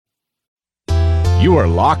You are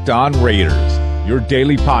Locked On Raiders, your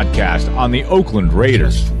daily podcast on the Oakland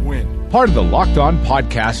Raiders. Just win. Part of the Locked On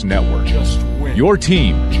Podcast Network. Just win. Your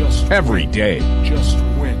team Just every win. day. Just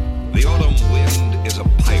win. The autumn wind is a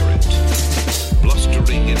pirate,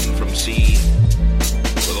 blustering in from sea.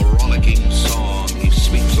 With a rollicking song he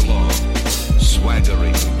sweeps along,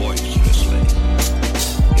 swaggering boisterously.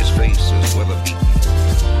 His face is weather-beaten.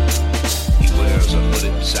 He wears a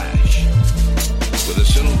hooded sash, with a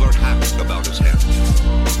silver hat about his head,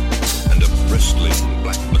 and a bristling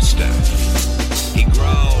black mustache. He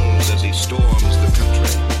growls as he storms the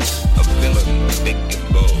country, a villain big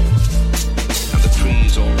and bold, and the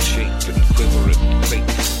trees all shake and quiver and quake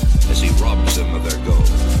as he robs them of their gold.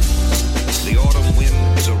 The autumn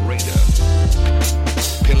wind is a raider,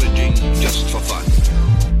 pillaging just for fun.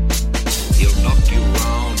 He'll knock you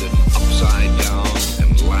round and upside down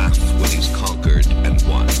and laugh when he's conquered and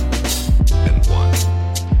won. And won. And won.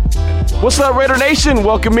 What's up, Raider Nation?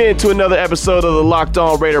 Welcome in to another episode of the Locked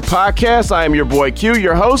On Raider podcast. I am your boy Q,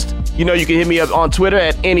 your host. You know you can hit me up on Twitter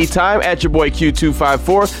at any time at your boy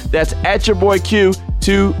Q254. That's at your boy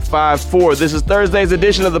Q254. This is Thursday's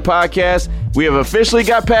edition of the podcast. We have officially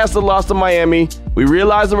got past the loss to Miami. We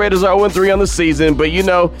realize the Raiders are 0-3 on the season, but you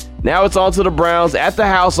know, now it's on to the Browns at the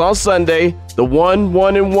house on Sunday. The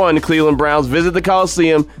 1-1-1 Cleveland Browns visit the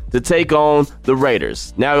Coliseum to take on the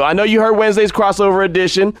Raiders. Now, I know you heard Wednesday's crossover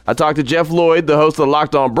edition. I talked to Jeff Lloyd, the host of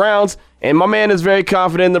Locked On Browns, and my man is very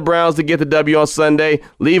confident in the Browns to get the W on Sunday,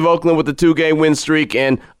 leave Oakland with a 2-game win streak,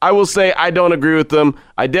 and I will say I don't agree with them.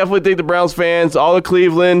 I definitely think the Browns fans, all of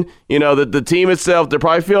Cleveland, you know, the team itself, they're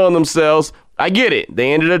probably feeling themselves. I get it.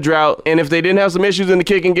 They ended a drought, and if they didn't have some issues in the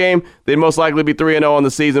kicking game, they'd most likely be 3-0 on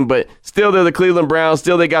the season, but still they're the Cleveland Browns.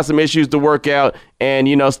 Still they got some issues to work out, and,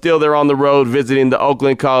 you know, still they're on the road visiting the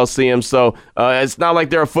Oakland Coliseum, so it's not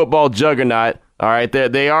like they're a football juggernaut. All right,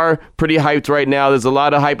 they are pretty hyped right now. There's a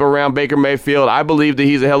lot of hype around Baker Mayfield. I believe that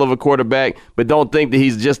he's a hell of a quarterback, but don't think that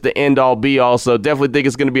he's just the end-all, be-all. So definitely think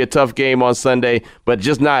it's going to be a tough game on Sunday, but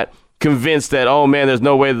just not convinced that, oh, man, there's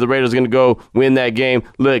no way that the Raiders are going to go win that game.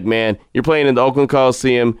 Look, man, you're playing in the Oakland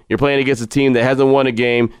Coliseum. You're playing against a team that hasn't won a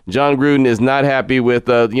game. John Gruden is not happy with,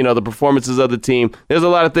 the performances of the team. There's a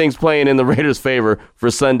lot of things playing in the Raiders' favor for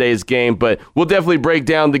Sunday's game, but we'll definitely break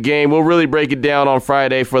down the game. We'll really break it down on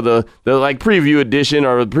Friday for the preview edition,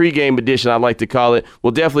 or the pregame edition, I'd like to call it. We'll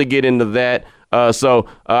definitely get into that. So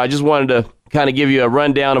I just wanted to kind of give you a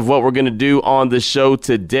rundown of what we're going to do on the show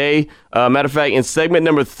today. Matter of fact, in segment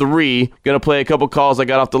number 3, going to play a couple calls I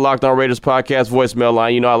got off the Locked On Raiders podcast voicemail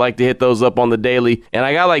line. You know, I like to hit those up on the daily, and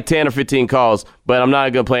I got like 10 or 15 calls, but I'm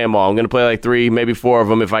not going to play them all. I'm going to play like 3, maybe 4 of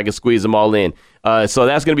them if I can squeeze them all in. So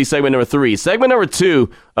that's going to be segment number 3. Segment number 2,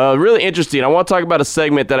 really interesting. I want to talk about a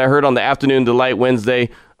segment that I heard on the Afternoon Delight Wednesday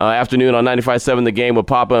afternoon on 95.7 The Game with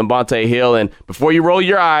Papa and Bonte Hill. And before you roll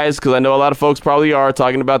your eyes, because I know a lot of folks probably are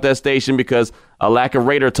talking about that station because a lack of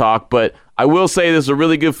Raider talk, but I will say this is a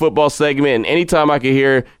really good football segment, and anytime I can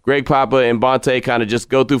hear Greg Papa and Bonte kind of just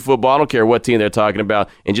go through football, I don't care what team they're talking about,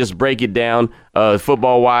 and just break it down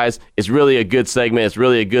football-wise, it's really a good segment. It's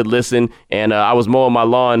really a good listen, and I was mowing my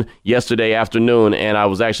lawn yesterday afternoon, and I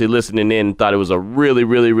was actually listening in and thought it was a really,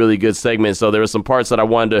 really, really good segment, so there were some parts that I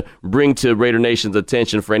wanted to bring to Raider Nation's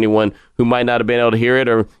attention for anyone who might not have been able to hear it,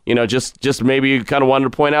 or, you know, just maybe kind of wanted to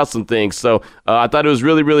point out some things. So I thought it was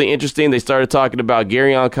really, really interesting. They started talking about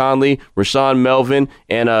Garyon Conley, Rashawn Melvin,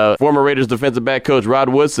 and former Raiders defensive back coach Rod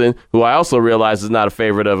Woodson, who I also realize is not a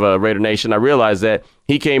favorite of Raider Nation. I realized that.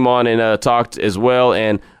 He came on and talked as well,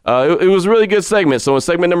 and it was a really good segment. So in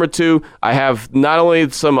segment number 2, I have not only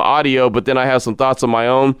some audio, but then I have some thoughts of my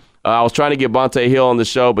own. I was trying to get Bonte Hill on the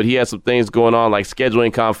show, but he had some things going on, like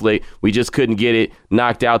scheduling conflict. We just couldn't get it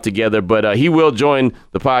knocked out together, but he will join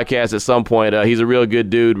the podcast at some point. He's a real good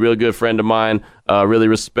dude, real good friend of mine. Really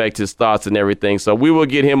respect his thoughts and everything. So we will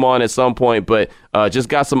get him on at some point, but just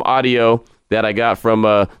got some audio that I got from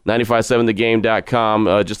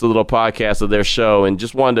 957thegame.com, just a little podcast of their show, and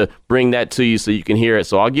just wanted to bring that to you so you can hear it.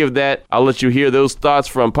 So I'll give that. I'll let you hear those thoughts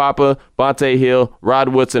from Papa, Bonte Hill, Rod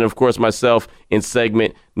Woodson, and of course myself in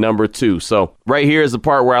segment number 2. So right here is the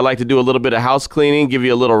part where I like to do a little bit of house cleaning, give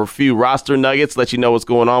you a few roster nuggets, let you know what's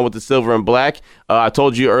going on with the silver and black. I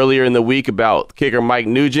told you earlier in the week about kicker Mike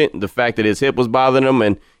Nugent, the fact that his hip was bothering him,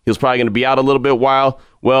 and he was probably going to be out a little bit while.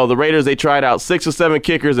 Well, the Raiders, they tried out 6 or 7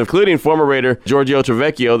 kickers, including former Raider Giorgio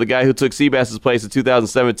Trevecchio, the guy who took Seabass's place in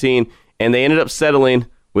 2017, and they ended up settling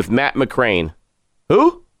with Matt McCrane.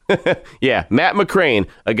 Who? Yeah, Matt McCrane,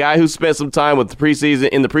 a guy who spent some time with the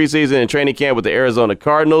preseason and training camp with the Arizona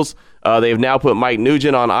Cardinals. They've now put Mike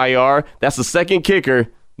Nugent on IR. That's the second kicker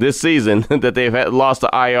this season that they've lost to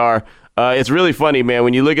IR. It's really funny, man.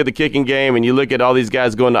 When you look at the kicking game and you look at all these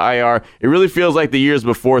guys going to IR, it really feels like the years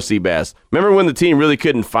before Seabass. Remember when the team really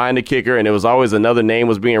couldn't find a kicker and it was always another name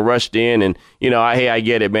was being rushed in? And, hey, I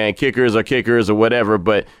get it, man. Kickers are kickers or whatever.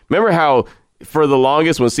 But remember how for the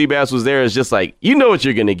longest when Seabass was there, it's just like, you know what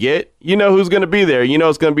you're going to get. You know who's going to be there. You know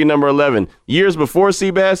it's going to be number 11. Years before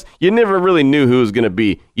Seabass, you never really knew who was going to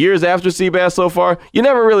be. Years after Seabass so far, you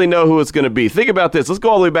never really know who it's going to be. Think about this. Let's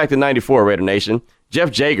go all the way back to 94, Raider Nation.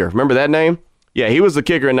 Jeff Jager. Remember that name? Yeah, he was the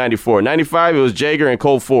kicker in 94. 95, it was Jager and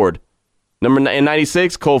Cole Ford. In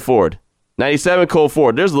 96, Cole Ford. 97, Cole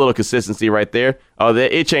Ford. There's a little consistency right there. Oh,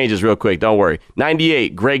 it changes real quick. Don't worry.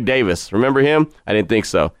 98, Greg Davis. Remember him? I didn't think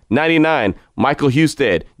so. 99, Michael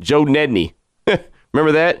Husted. Joe Nedney.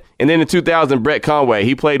 Remember that? And then in 2000, Brett Conway.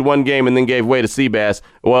 He played one game and then gave way to Seabass.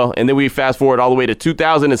 Well, and then we fast forward all the way to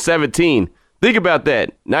 2017. Think about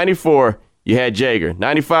that. 94, you had Jager.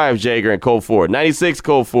 95, Jager and Cole Ford. 96,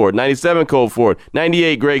 Cole Ford. 97, Cole Ford.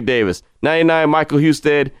 98, Greg Davis. 99, Michael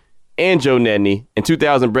Husted and Joe Nedney. In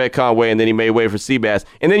 2000, Brett Conway, and then he made way for Seabass.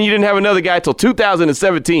 And then you didn't have another guy till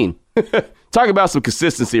 2017. Talk about some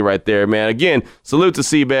consistency right there, man. Again, salute to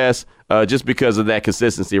Seabass just because of that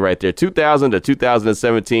consistency right there. 2000 to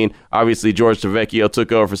 2017, obviously George Trevecchio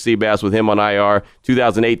took over for Seabass with him on IR.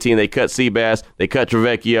 2018, they cut Seabass. They cut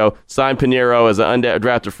Trevecchio, signed Pinheiro as an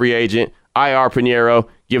undrafted free agent. IR Pinheiro,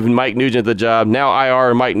 giving Mike Nugent the job. Now IR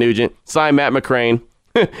and Mike Nugent. Signed Matt McCrane.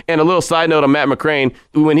 And a little side note on Matt McCrane,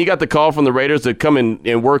 when he got the call from the Raiders to come in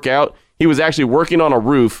and work out, he was actually working on a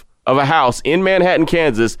roof of a house in Manhattan,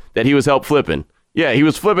 Kansas that he was help flipping. Yeah, he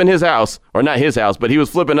was flipping his house, or not his house, but he was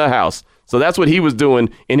flipping a house. So that's what he was doing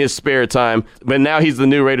in his spare time. But now he's the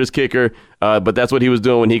new Raiders kicker, but that's what he was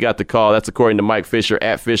doing when he got the call. That's according to Mike Fisher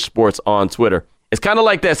at Fish Sports on Twitter. It's kind of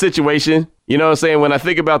like that situation, you know what I'm saying? When I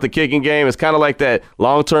think about the kicking game, it's kind of like that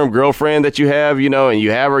long-term girlfriend that you have, and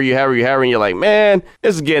you have her, and you're like, man,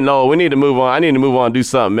 this is getting old. We need to move on. I need to move on and do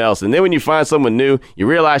something else. And then when you find someone new, you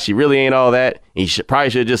realize she really ain't all that. And you probably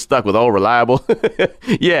should have just stuck with old reliable.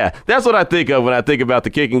 Yeah, that's what I think of when I think about the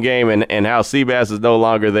kicking game and how Seabass is no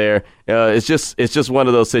longer there. It's just one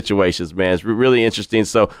of those situations, man. It's really interesting.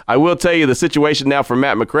 So I will tell you the situation now for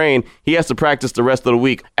Matt McCrane, he has to practice the rest of the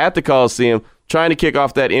week at the Coliseum, trying to kick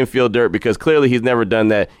off that infield dirt because clearly he's never done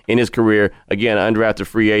that in his career. Again, undrafted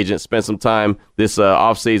free agent, spent some time this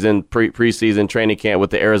offseason, preseason training camp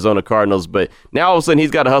with the Arizona Cardinals. But now all of a sudden he's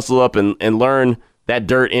got to hustle up and learn that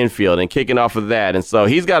dirt infield and kicking off of that. And so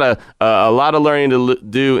he's got a lot of learning to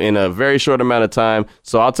do in a very short amount of time.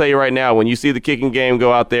 So I'll tell you right now, when you see the kicking game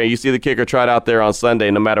go out there, you see the kicker trot out there on Sunday,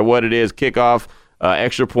 no matter what it is, kickoff,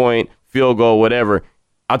 extra point, field goal, whatever,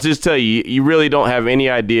 I'll just tell you, you really don't have any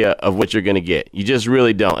idea of what you're going to get. You just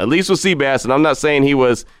really don't. At least with Seabass, and I'm not saying he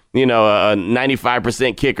was, a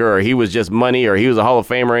 95% kicker or he was just money or he was a Hall of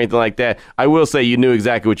Famer or anything like that. I will say you knew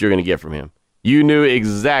exactly what you were going to get from him. You knew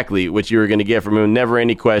exactly what you were going to get from him. Never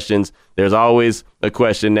any questions. There's always a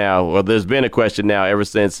question now. Well, there's been a question now ever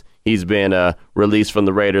since he's been released from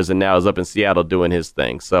the Raiders and now is up in Seattle doing his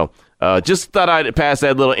thing. So just thought I'd pass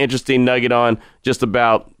that little interesting nugget on just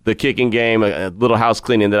about the kicking game, a little house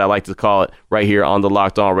cleaning that I like to call it right here on the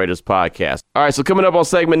Locked On Raiders podcast. All right, so coming up on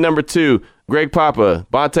segment number 2, Greg Papa,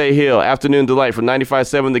 Bonte Hill, Afternoon Delight from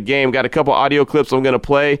 95.7 The Game. Got a couple audio clips I'm going to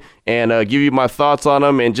play and give you my thoughts on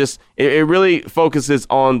them. And just it really focuses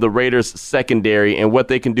on the Raiders secondary and what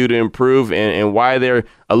they can do to improve and why they're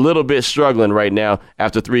a little bit struggling right now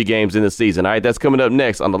after 3 games in the season. All right, that's coming up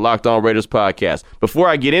next on the Locked On Raiders podcast. Before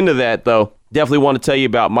I get into that, though, definitely want to tell you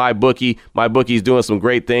about MyBookie. MyBookie is doing some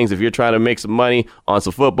great things if you're trying to make some money on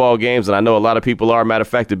some football games, and I know a lot of people are. Matter of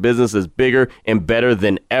fact, the business is bigger and better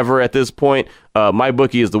than ever at this point.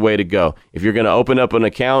 MyBookie is the way to go. If you're going to open up an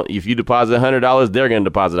account, if you deposit $100, they're going to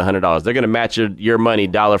deposit $100. They're going to match your money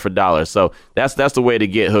dollar for dollar. So that's the way to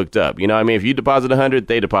get hooked up. You know what I mean? If you deposit $100,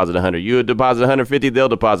 they deposit $100. You deposit $150, they'll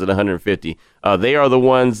deposit $150. They are the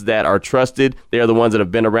ones that are trusted. They are the ones that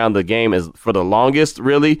have been around the game for the longest,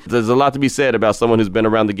 really. There's a lot to be said about someone who's been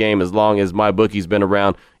around the game as long as MyBookie's been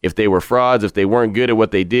around. If they were frauds, if they weren't good at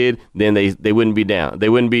what they did, then they wouldn't be down. They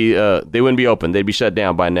wouldn't be open. They'd be shut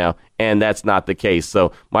down by now, and that's not the case.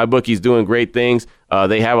 So MyBookie's doing great things.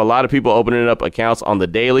 They have a lot of people opening up accounts on the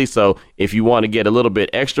daily. So if you want to get a little bit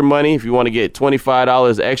extra money, if you want to get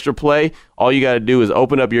 $25 extra play, all you got to do is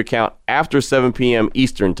open up your account after 7 p.m.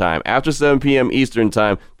 Eastern time. After 7 p.m. Eastern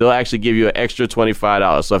time, they'll actually give you an extra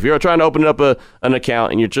 $25. So if you're trying to open up an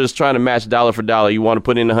account and you're just trying to match dollar for dollar, you want to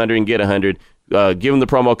put in 100 and get 100, give them the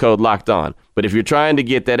promo code Locked On. But if you're trying to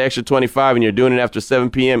get that extra 25 and you're doing it after 7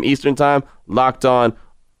 p.m. Eastern time, Locked On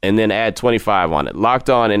and then add 25 on it. Locked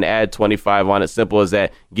On and add 25 on it. Simple as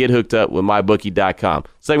that. Get hooked up with MyBookie.com.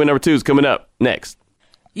 Segment number 2 is coming up next.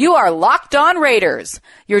 You are Locked On Raiders,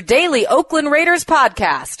 your daily Oakland Raiders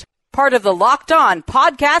podcast. Part of the Locked On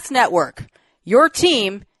Podcast Network. Your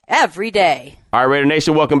team every day. All right, Raider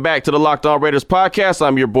Nation, welcome back to the Locked On Raiders podcast.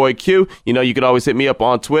 I'm your boy Q. You know, you can always hit me up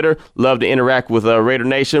on Twitter. Love to interact with Raider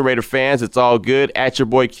Nation, Raider fans. It's all good. At your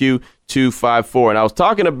boy Q254. And I was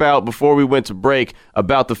talking about, before we went to break,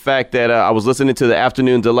 about the fact that I was listening to the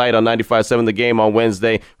Afternoon Delight on 95.7 The Game on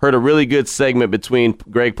Wednesday. Heard a really good segment between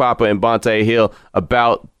Greg Papa and Bonta Hill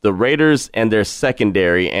about the Raiders and their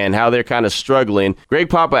secondary and how they're kind of struggling. Greg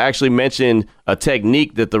Papa actually mentioned a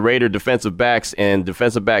technique that the Raider defensive backs and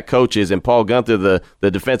defensive back coaches and Paul Gunther,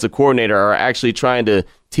 the defensive coordinator, are actually trying to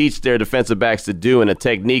teach their defensive backs to do, and a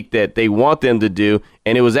technique that they want them to do.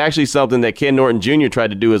 And it was actually something that Ken Norton Jr.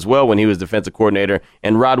 tried to do as well when he was defensive coordinator,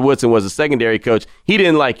 and Rod Woodson was a secondary coach. He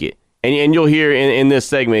didn't like it. And you'll hear in this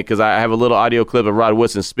segment, because I have a little audio clip of Rod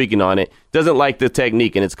Woodson speaking on it, doesn't like the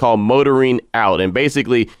technique, and it's called motoring out. And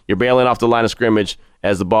basically, you're bailing off the line of scrimmage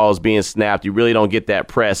as the ball is being snapped. You really don't get that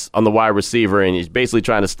press on the wide receiver, and you're basically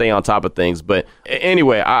trying to stay on top of things. But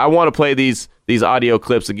anyway, I want to play these audio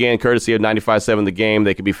clips, again, courtesy of 95.7 The Game.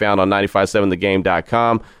 They can be found on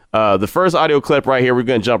 957thegame.com. The first audio clip right here, we're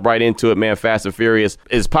going to jump right into it, man, fast and furious,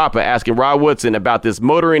 is Papa asking Rod Woodson about this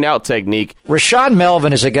motoring out technique. Rashawn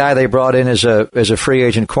Melvin is a guy they brought in as a free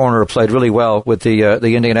agent corner, played really well with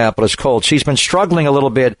the Indianapolis Colts. He's been struggling a little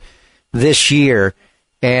bit this year,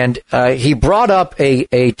 and he brought up a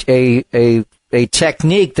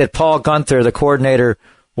technique that Paul Gunther, the coordinator,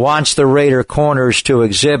 wants the Raider corners to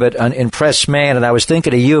exhibit in press man. And I was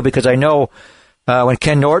thinking of you because I know when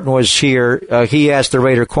Ken Norton was here, he asked the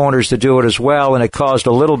Raider corners to do it as well, and it caused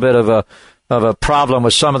a little bit of a problem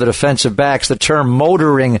with some of the defensive backs. The term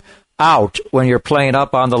motoring out when you're playing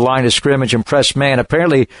up on the line of scrimmage and press man.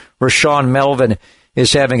 Apparently, Rashawn Melvin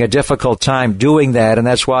is having a difficult time doing that, and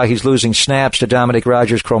that's why he's losing snaps to Dominic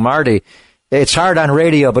Rodgers-Cromartie. It's hard on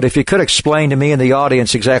radio, but if you could explain to me and the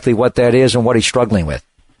audience exactly what that is and what he's struggling with.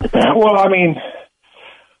 Well, I mean,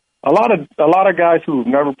 a lot of guys who've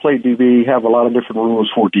never played DB have a lot of different rules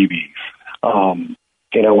for DBs.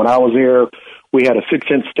 When I was there, we had a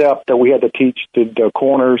 6-inch step that we had to teach the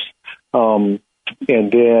corners, and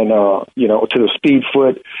then to the speed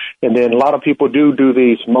foot, and then a lot of people do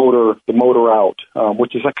the motor out,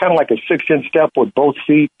 which is kind of like a 6-inch step with both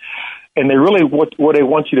feet, and they really what they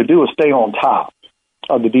want you to do is stay on top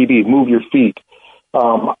of the DB, move your feet.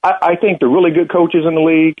 I think the really good coaches in the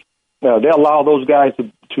league, they allow those guys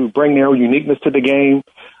to bring their own uniqueness to the game,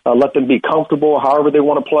 let them be comfortable however they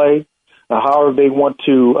want to play, however they want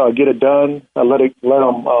to get it done, let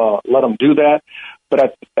them do that.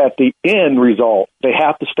 But at the end result, they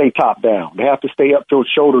have to stay top down. They have to stay upfield,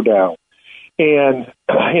 shoulder down. And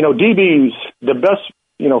DBs, the best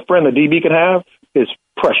friend the DB can have is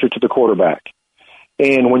pressure to the quarterback.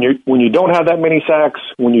 And when you don't have that many sacks,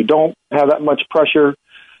 when you don't have that much pressure,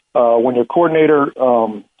 when your coordinator,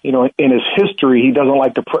 in his history, he doesn't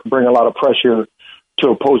like to bring a lot of pressure to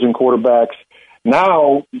opposing quarterbacks.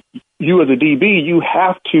 Now, you as a DB, you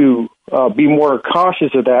have to be more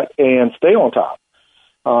cautious of that and stay on top.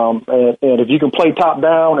 And if you can play top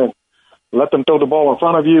down and let them throw the ball in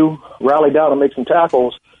front of you, rally down and make some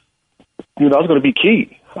tackles, that's going to be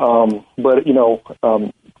key. But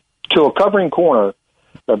to a covering corner,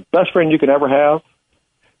 the best friend you can ever have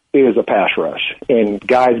is a pass rush, and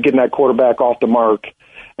guys getting that quarterback off the mark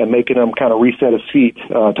and making him kind of reset his feet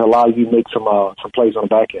to allow you to make some plays on the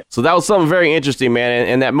back end. So that was something very interesting, man.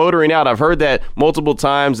 And that motoring out, I've heard that multiple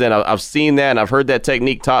times, and I've seen that, and I've heard that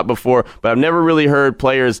technique taught before, but I've never really heard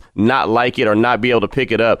players not like it or not be able to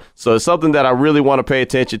pick it up. So it's something that I really want to pay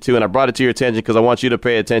attention to, and I brought it to your attention because I want you to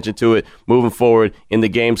pay attention to it moving forward in the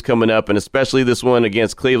games coming up, and especially this one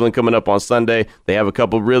against Cleveland coming up on Sunday. They have a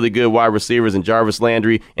couple really good wide receivers in Jarvis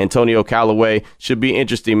Landry, Antonio Callaway. Should be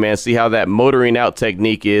interesting, man. See how that motoring out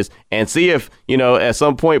technique is, and see if, at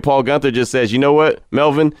some point Paul Gunther just says, you know what,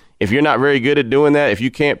 Melvin, if you're not very good at doing that, if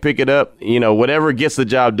you can't pick it up, whatever gets the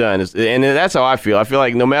job done. And that's how I feel. I feel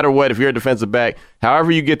like no matter what, if you're a defensive back,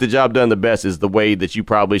 however you get the job done the best is the way that you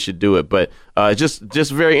probably should do it. But just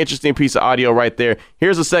a very interesting piece of audio right there.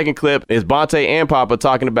 Here's a second clip. It's Bonta and Papa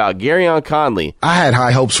talking about Garyon Conley. I had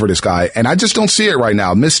high hopes for this guy, and I just don't see it right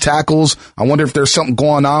now. Missed tackles. I wonder if there's something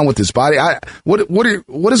going on with his body. What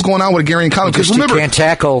is going on with Garyon Conley? Because remember,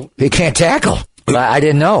 he can't tackle. I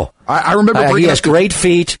didn't know. I remember he has great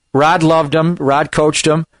feet. Rod loved him. Rod coached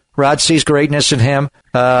him. Rod sees greatness in him.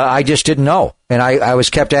 I just didn't know. And I was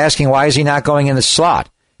kept asking, why is he not going in the slot?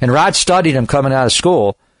 And Rod studied him coming out of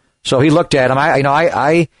school. So he looked at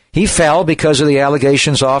him. He fell because of the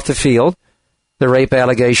allegations off the field, the rape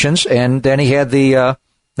allegations, and then he had the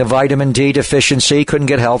vitamin D deficiency, couldn't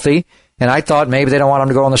get healthy. And I thought maybe they don't want him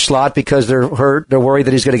to go in the slot because they're worried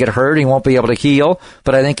that he's going to get hurt, he won't be able to heal.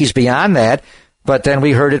 But I think he's beyond that. But then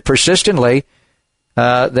we heard it persistently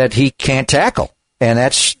that he can't tackle, and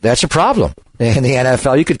that's a problem in the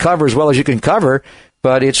NFL. You could cover as well as you can cover,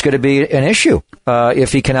 but it's going to be an issue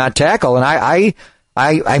if he cannot tackle. And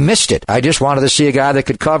I missed it. I just wanted to see a guy that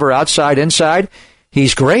could cover outside, inside.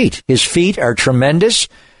 He's great. His feet are tremendous.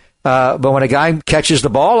 But when a guy catches the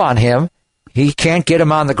ball on him, he can't get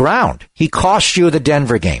him on the ground. He cost you the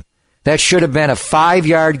Denver game. That should have been a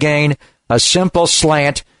 5-yard gain, a simple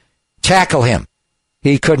slant. Tackle him.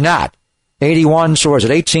 He could not. 81s, or was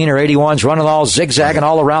it 18 or 81s, running all zigzagging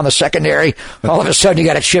all around the secondary. All of a sudden, you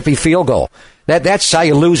got a chippy field goal. That's how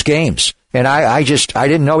you lose games. And I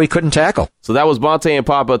didn't know he couldn't tackle. So that was Bonte and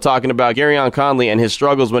Papa talking about Garyon Conley and his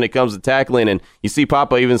struggles when it comes to tackling. And you see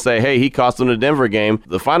Papa even say, hey, he cost him the Denver game.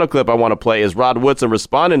 The final clip I want to play is Rod Woodson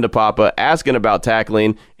responding to Papa, asking about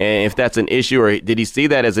tackling and if that's an issue, or did he see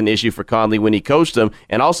that as an issue for Conley when he coached him,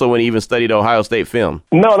 and also when he even studied Ohio State film.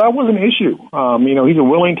 No, that was an issue. He's a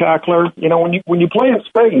willing tackler. When you play in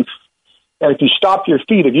space, and if you stop your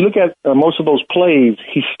feet, if you look at most of those plays,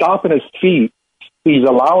 he's stopping his feet. He's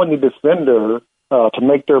allowing the defender to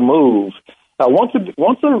make their move. Once a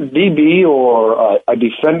DB or a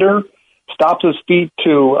defender stops his feet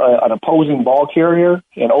to an opposing ball carrier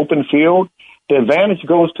in open field, the advantage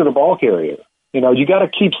goes to the ball carrier. You got to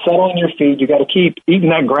keep settling your feet. You got to keep eating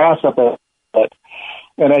that grass up.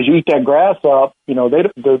 And as you eat that grass up,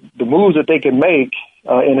 the moves that they can make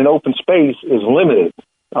in an open space is limited.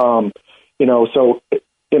 So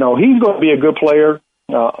he's going to be a good player.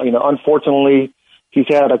 Unfortunately, he's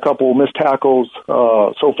had a couple missed tackles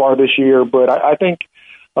so far this year, but I think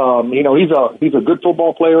he's a good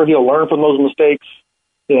football player. He'll learn from those mistakes,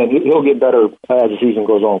 and he'll get better as the season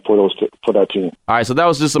goes on for that team. All right, so that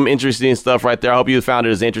was just some interesting stuff right there. I hope you found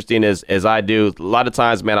it as interesting as I do. A lot of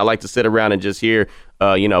times, man, I like to sit around and just hear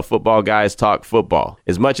football guys talk football.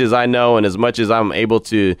 As much as I know and as much as I'm able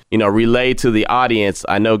to, relay to the audience,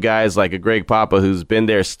 I know guys like a Greg Papa who's been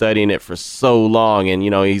there studying it for so long, and,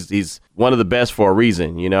 he's one of the best for a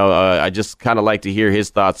reason. I just kind of like to hear his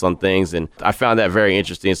thoughts on things, and I found that very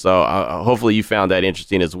interesting. So hopefully you found that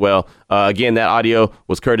interesting as well. Again, that audio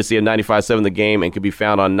was courtesy of 95.7 The Game and can be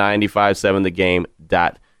found on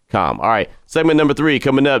 957thegame.com. All right, segment number 3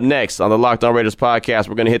 coming up next on the Locked On Raiders podcast.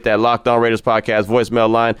 We're going to hit that Locked On Raiders podcast voicemail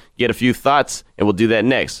line, get a few thoughts, and we'll do that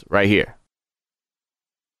next right here.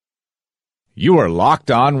 You are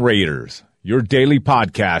Locked On Raiders, your daily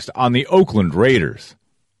podcast on the Oakland Raiders.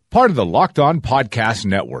 Part of the Locked On Podcast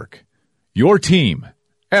Network, your team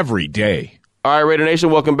every day. All right, Raider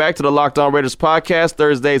Nation, welcome back to the Locked On Raiders podcast,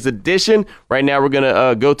 Thursday's edition. Right now, we're going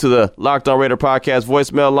to go to the Locked On Raider podcast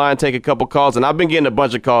voicemail line, take a couple calls, and I've been getting a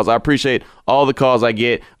bunch of calls. I appreciate all the calls I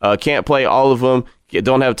get. Can't play all of them.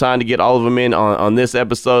 Don't have time to get all of them in on this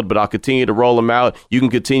episode, but I'll continue to roll them out. You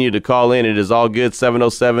can continue to call in. It is all good.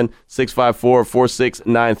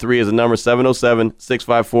 707-654-4693 is the number,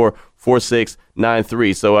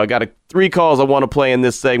 707-654-4693. So I got 3 calls I want to play in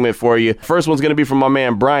this segment for you. First one's going to be from my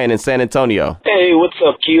man Brian in San Antonio. Hey, what's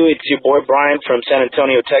up, Q? It's your boy Brian from San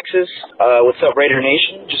Antonio, Texas. What's up, Raider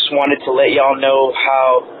Nation? Just wanted to let y'all know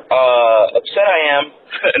how upset I am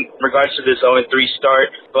in regards to this 0-3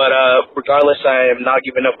 start. But regardless, I am not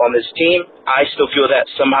giving up on this team. I still feel that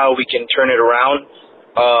somehow we can turn it around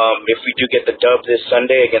if we do get the dub this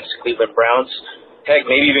Sunday against the Cleveland Browns. Heck,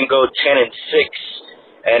 maybe even go 10-6.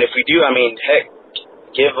 And if we do,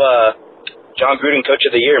 give John Gruden Coach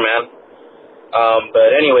of the Year, man.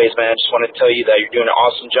 But anyways, man, I just want to tell you that you're doing an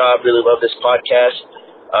awesome job. Really love this podcast.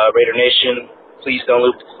 Raider Nation, please don't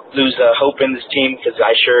lose hope in this team, because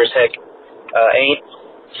I sure as heck ain't.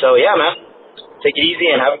 So, yeah, man, take it easy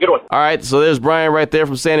and have a good one. All right, so there's Brian right there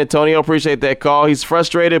from San Antonio. Appreciate that call. He's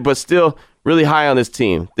frustrated, but still really high on this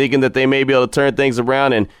team, thinking that they may be able to turn things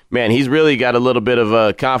around. And, man, he's really got a little bit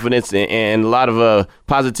of confidence and a lot of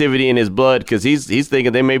positivity in his blood, because he's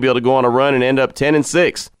thinking they may be able to go on a run and end up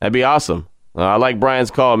 10-6. That'd be awesome. I like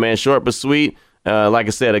Brian's call, man. Short but sweet. Like I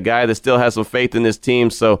said, a guy that still has some faith in this team.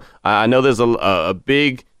 So I know there's a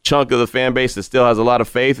big chunk of the fan base that still has a lot of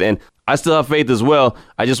faith, and I still have faith as well.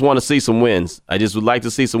 I just want to see some wins. I just would like to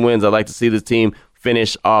see some wins. I'd like to see this team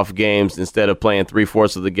finish off games instead of playing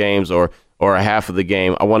 3/4 of the games or a half of the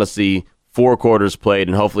game. I want to see 4 quarters played,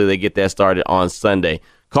 and hopefully they get that started on Sunday.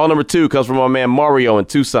 Call number 2 comes from my man Mario in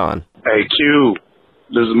Tucson. Hey, Q,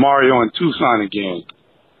 this is Mario in Tucson again.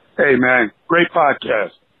 Hey, man, great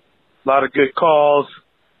podcast. A lot of good calls.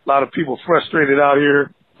 A lot of people frustrated out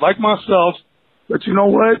here, like myself. But you know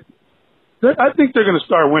what? I think they're going to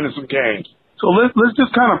start winning some games. So let's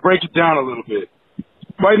just kind of break it down a little bit.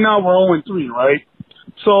 Right now we're 0-3, right?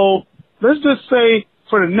 So let's just say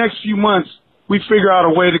for the next few months we figure out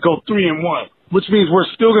a way to go 3-1, which means we're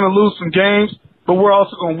still going to lose some games, but we're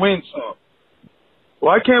also going to win some.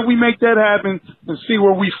 Why can't we make that happen and see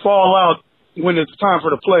where we fall out when it's time for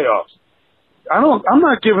the playoffs? I'm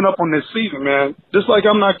not giving up on this season, man. Just like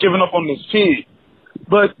I'm not giving up on this team.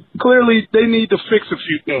 But clearly they need to fix a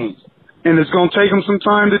few things, and it's going to take them some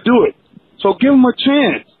time to do it. So give them a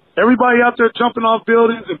chance. Everybody out there jumping off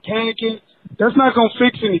buildings and panicking, that's not going to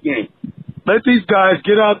fix anything. Let these guys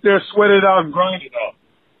get out there, sweat it out, and grind it out.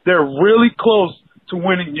 They're really close to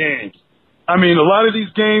winning games. I mean, a lot of these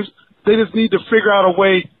games, they just need to figure out a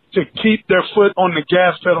way to keep their foot on the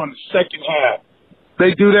gas pedal in the second half.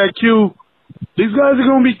 They do that, Q. These guys are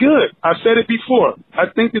going to be good. I've said it before. I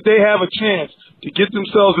think that they have a chance to get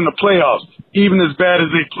themselves in the playoffs, even as bad as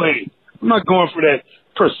they played. I'm not going for that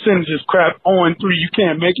percentages crap, 0-3, you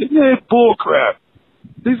can't make it. Yeah, it's bull crap.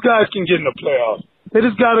 These guys can get in the playoffs. They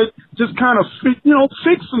just got to just kind of,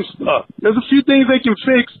 fix some stuff. There's a few things they can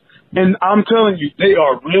fix, and I'm telling you, they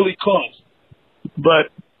are really close.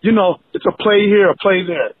 But, it's a play here, a play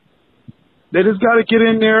there. They just got to get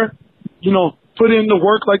in there, put in the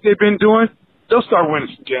work like they've been doing. They'll start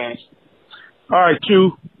winning some games. All right,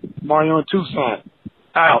 Q, Mario and Tucson,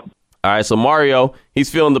 out. All right, so Mario, he's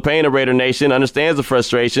feeling the pain of Raider Nation, understands the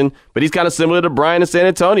frustration, but he's kind of similar to Brian in San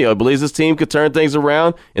Antonio. He believes his team could turn things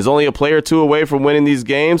around, is only a player or two away from winning these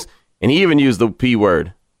games, and he even used the P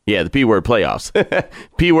word. Yeah, the P word, playoffs.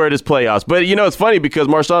 P word is playoffs. But, it's funny because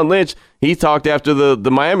Marshawn Lynch, he talked after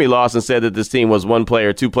the Miami loss and said that this team was one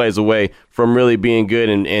player, 2 plays away from really being good,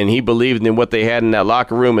 and he believed in what they had in that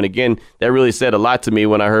locker room. And, again, that really said a lot to me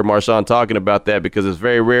when I heard Marshawn talking about that, because it's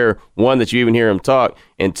very rare, 1, that you even hear him talk,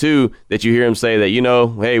 and 2, that you hear him say that,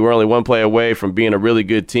 hey, we're only 1 play away from being a really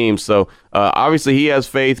good team. So, obviously, he has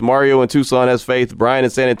faith. Mario in Tucson has faith. Brian in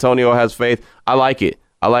San Antonio has faith. I like it.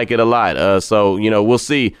 I like it a lot. So, we'll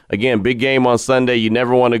see. Again, big game on Sunday. You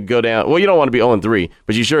never want to go down. Well, you don't want to be 0-3,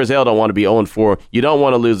 but you sure as hell don't want to be 0-4. You don't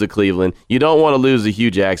want to lose to Cleveland. You don't want to lose to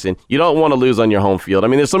Hugh Jackson. You don't want to lose on your home field. I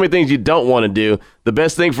mean, there's so many things you don't want to do. The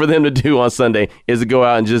best thing for them to do on Sunday is to go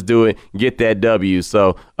out and just do it, get that W.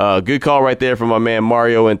 So, good call right there from my man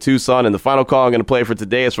Mario in Tucson. And the final call I'm going to play for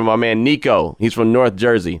today is from my man Nico. He's from North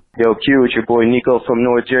Jersey. Yo, Q, it's your boy Nico from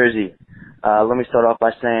North Jersey. Let me start off by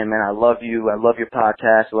saying, man, I love you. I love your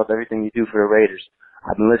podcast. I love everything you do for the Raiders.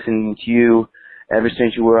 I've been listening to you ever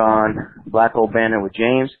since you were on Black Hole Banner with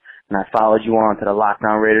James, and I followed you on to the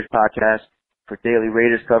Lockdown Raiders podcast for daily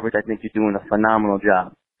Raiders coverage. I think you're doing a phenomenal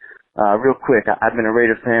job. Real quick, I've been a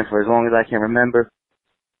Raiders fan for as long as I can remember.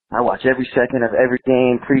 I watch every second of every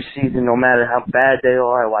game, preseason, no matter how bad they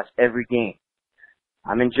are. I watch every game.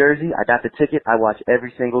 I'm in Jersey. I got the ticket. I watch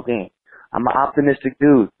every single game. I'm an optimistic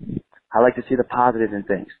dude. I like to see the positives in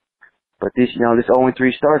things. But this 0-3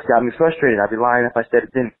 starts got me frustrated. I'd be lying if I said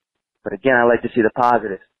it didn't. But again, I like to see the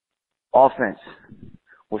positives. Offense.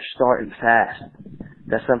 We're starting fast.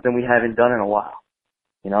 That's something we haven't done in a while.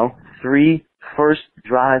 3 first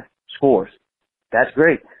drive scores. That's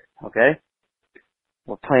great. Okay?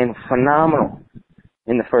 We're playing phenomenal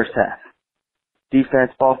in the first half.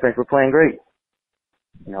 Defense, offense, we're playing great.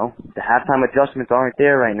 The halftime adjustments aren't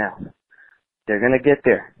there right now. They're going to get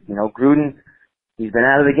there. Gruden, he's been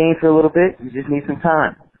out of the game for a little bit. He just needs some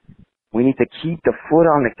time. We need to keep the foot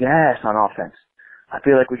on the gas on offense. I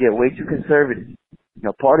feel like we get way too conservative.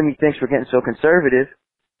 Part of me thinks we're getting so conservative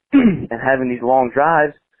and having these long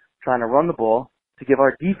drives, trying to run the ball to give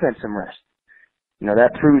our defense some rest.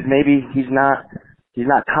 That proves maybe he's not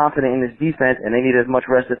confident in his defense and they need as much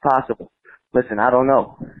rest as possible. Listen, I don't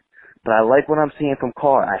know. But I like what I'm seeing from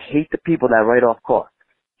Carr. I hate the people that write off Carr.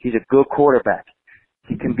 He's a good quarterback.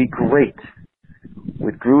 He can be great.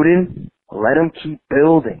 With Gruden, let him keep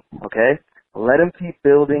building, okay? Let him keep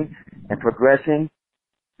building and progressing.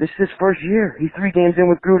 This is his first year. He's 3 games in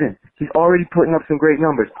with Gruden. He's already putting up some great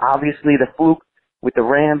numbers. Obviously, the fluke with the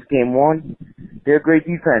Rams, game 1, they're a great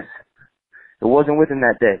defense. It wasn't with him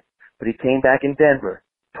that day. But he came back in Denver,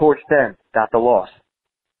 torched them, got the loss.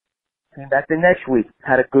 Came back the next week,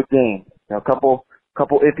 had a good game. A couple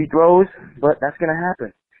iffy throws, but that's going to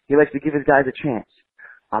happen. He likes to give his guys a chance.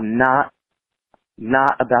 I'm not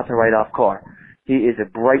about to write off Carr. He is a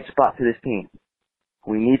bright spot to this team.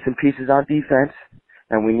 We need some pieces on defense,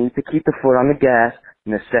 and we need to keep the foot on the gas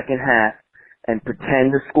in the second half and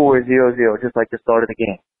pretend the score is 0-0, just like the start of the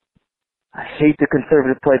game. I hate the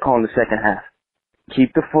conservative play call in the second half.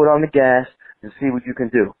 Keep the foot on the gas and see what you can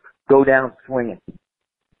do. Go down swinging.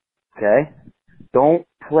 Okay? Don't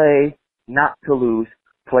play not to lose,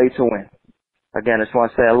 play to win. Again, I just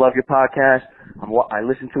want to say I love your podcast. I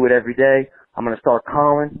listen to it every day. I'm going to start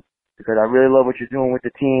calling because I really love what you're doing with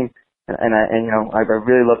the team, and I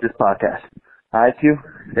really love this podcast. All right, Q,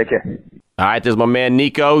 take care. All right, there's my man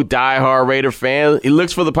Nico, diehard Raider fan. He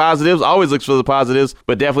looks for the positives, always looks for the positives,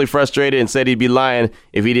 but definitely frustrated and said he'd be lying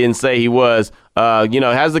if he didn't say he was.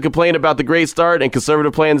 Has the complaint about the great start and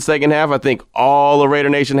conservative play in the second half. I think all of Raider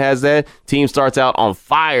Nation has that. Team starts out on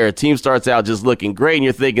fire. Team starts out just looking great, and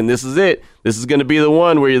you're thinking, this is it. This is going to be the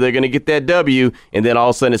one where they're going to get that W, and then all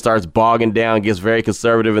of a sudden it starts bogging down, gets very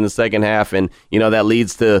conservative in the second half, and, that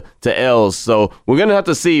leads to L's. So we're going to have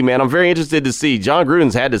to see, man. I'm very interested to see. John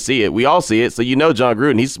Gruden's had to see it. We all see it. So John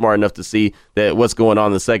Gruden, he's smart enough to see that what's going on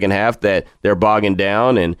in the second half, that they're bogging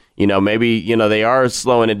down, and, maybe, they are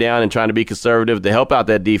slowing it down and trying to be conservative to help out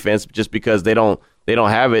that defense just because they don't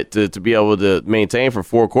have it to be able to maintain for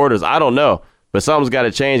 4 quarters. I don't know. But something's got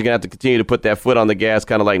to change. Going to have to continue to put that foot on the gas,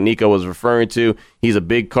 kind of like Nico was referring to. He's a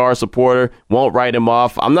big Carr supporter. Won't write him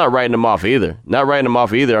off. I'm not writing him off either.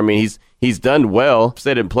 I mean, he's done well. I've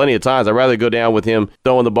said it plenty of times. I'd rather go down with him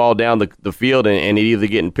throwing the ball down the field and it either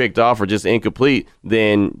getting picked off or just incomplete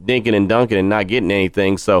than dinking and dunking and not getting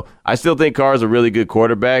anything. So I still think Carr's a really good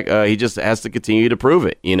quarterback. He just has to continue to prove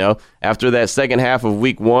it. After that second half of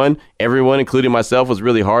week 1, everyone, including myself, was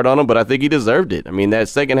really hard on him, but I think he deserved it. I mean, that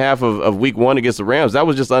second half of week 1 against the Rams, that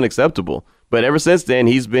was just unacceptable. But ever since then,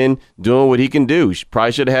 he's been doing what he can do.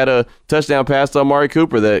 Probably should have had a touchdown pass to Amari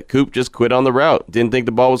Cooper that Coop just quit on the route. Didn't think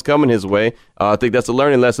the ball was coming his way. I think that's a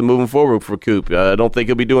learning lesson moving forward for Coop. I don't think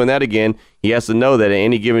he'll be doing that again. He has to know that at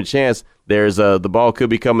any given chance, there's the ball could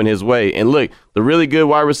be coming his way. And look, the really good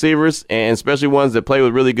wide receivers, and especially ones that play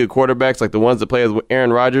with really good quarterbacks, like the ones that play with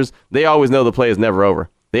Aaron Rodgers, they always know the play is never over.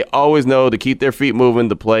 They always know to keep their feet moving.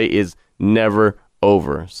 The play is never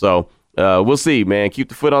over. So we'll see, man. Keep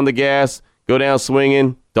the foot on the gas. Go down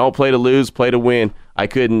swinging. Don't play to lose, play to win. I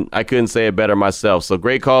couldn't say it better myself. So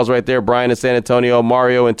great calls right there. Brian in San Antonio,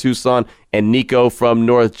 Mario in Tucson, and Nico from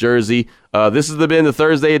North Jersey. This has been the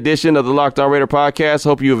Thursday edition of the Locked On Raider podcast.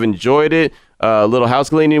 Hope you have enjoyed it. A little house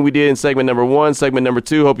cleaning we did in segment number 1. Segment number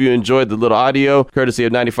 2, hope you enjoyed the little audio, courtesy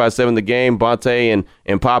of 95.7 The Game, Bonte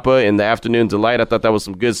and Papa in the Afternoon Delight. I thought that was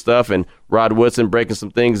some good stuff, and Rod Woodson breaking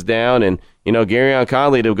some things down, and, Garyon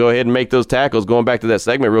Conley to go ahead and make those tackles. Going back to that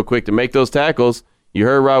segment real quick, to make those tackles, you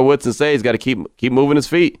heard Rod Woodson say he's got to keep moving his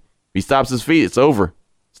feet. If he stops his feet, it's over.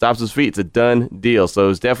 Stops his feet, it's a done deal. So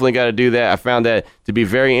he's definitely got to do that. I found that to be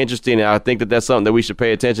very interesting, and I think that that's something that we should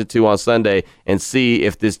pay attention to on Sunday and see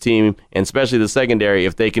if this team, and especially the secondary,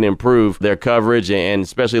 if they can improve their coverage, and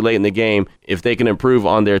especially late in the game, if they can improve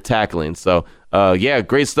on their tackling. So,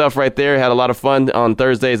 great stuff right there. Had a lot of fun on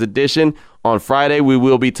Thursday's edition. On Friday, we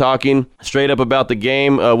will be talking straight up about the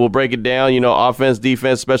game. We'll break it down, offense,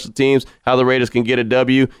 defense, special teams, how the Raiders can get a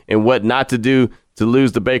W, and what not to do to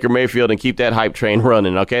lose to Baker Mayfield and keep that hype train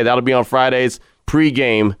running, okay? That'll be on Friday's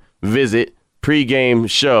pregame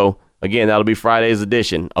show. Again, that'll be Friday's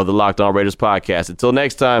edition of the Locked On Raiders podcast. Until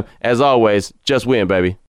next time, as always, just win, baby.